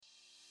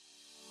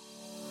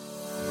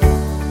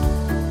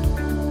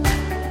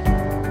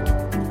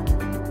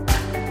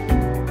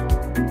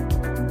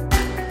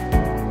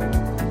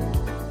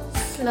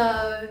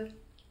slow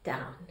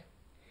down.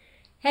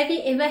 Have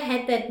you ever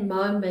had that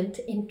moment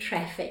in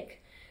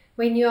traffic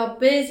when you are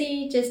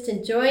busy just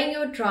enjoying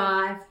your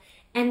drive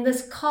and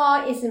this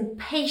car is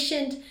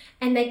impatient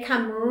and they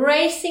come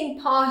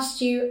racing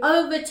past you,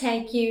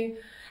 overtake you,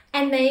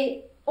 and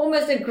they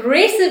almost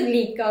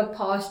aggressively go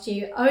past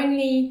you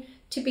only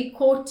to be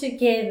caught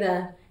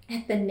together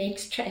at the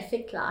next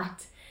traffic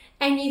light?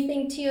 And you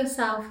think to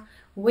yourself,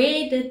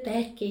 where did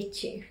that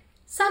get you?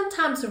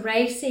 Sometimes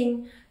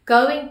racing,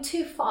 going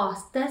too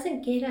fast,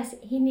 doesn't get us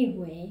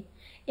anywhere.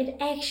 It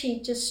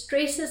actually just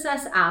stresses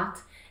us out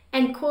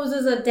and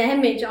causes a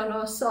damage on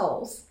our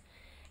souls.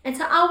 And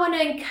so I want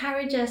to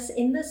encourage us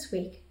in this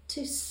week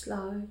to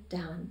slow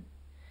down.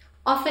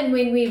 Often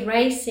when we're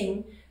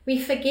racing, we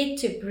forget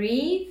to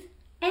breathe,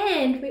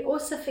 and we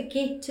also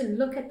forget to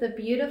look at the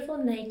beautiful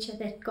nature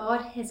that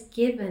God has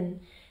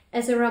given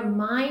as a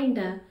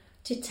reminder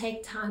to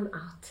take time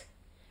out.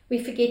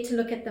 We forget to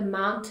look at the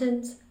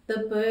mountains, the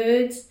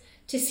birds,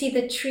 to see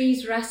the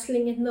trees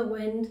rustling in the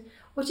wind,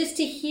 or just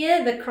to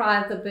hear the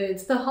cry of the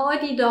birds, the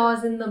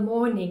hardy-daws in the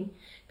morning,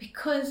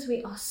 because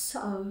we are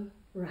so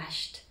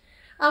rushed.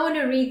 I want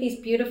to read these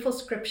beautiful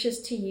scriptures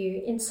to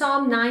you. In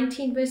Psalm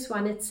 19 verse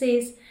 1 it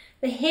says,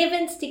 "The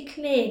heavens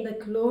declare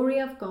the glory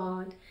of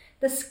God.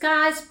 The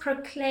skies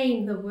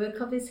proclaim the work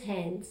of his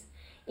hands."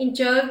 In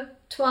Job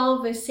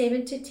 12 verse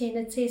 7 to 10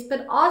 it says,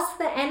 "But ask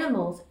the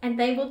animals and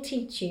they will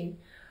teach you,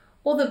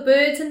 or the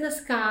birds in the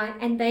sky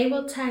and they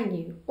will tell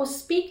you, or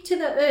speak to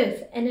the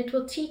earth and it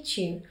will teach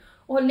you,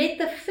 or let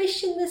the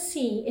fish in the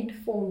sea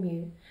inform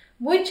you.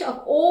 Which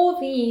of all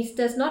these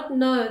does not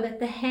know that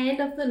the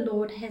hand of the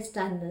Lord has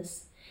done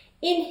this?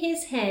 In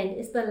his hand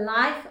is the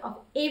life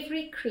of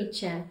every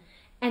creature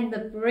and the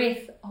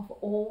breath of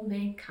all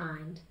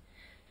mankind."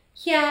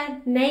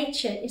 Here,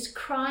 nature is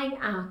crying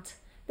out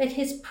that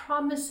his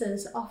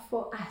promises are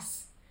for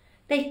us.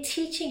 They're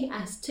teaching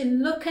us to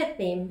look at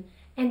them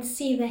and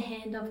see the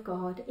hand of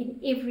God in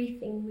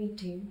everything we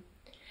do.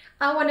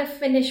 I want to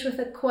finish with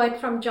a quote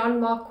from John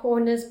Mark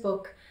Corner's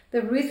book,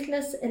 The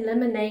Ruthless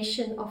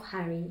Elimination of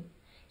Hurry.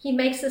 He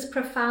makes this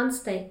profound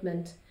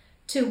statement: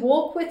 "To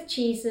walk with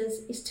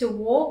Jesus is to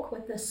walk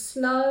with a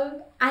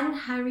slow,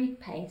 unhurried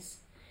pace.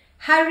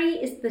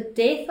 Hurry is the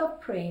death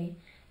of prayer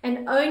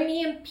and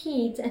only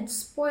impedes and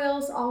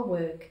spoils our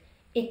work.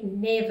 It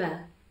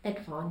never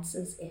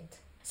advances it."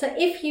 So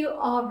if you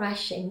are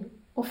rushing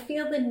or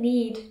feel the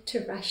need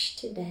to rush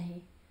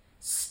today,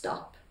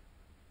 stop,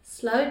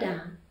 slow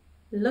down,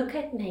 look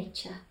at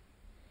nature,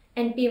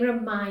 and be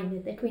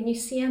reminded that when you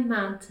see a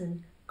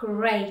mountain,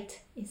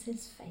 great is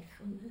his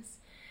faithfulness.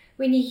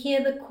 When you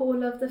hear the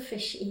call of the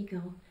fish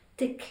eagle,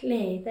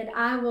 declare that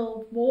I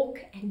will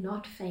walk and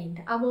not faint.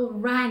 I will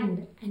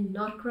run and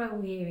not grow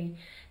weary.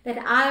 That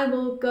I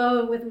will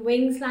go with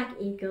wings like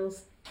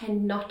eagles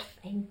and not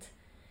faint.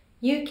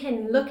 You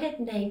can look at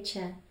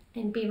nature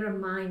and be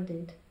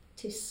reminded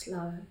to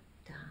slow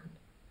down.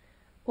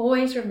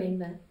 Always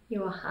remember,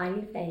 you are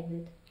highly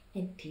favored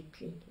and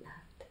deeply loved.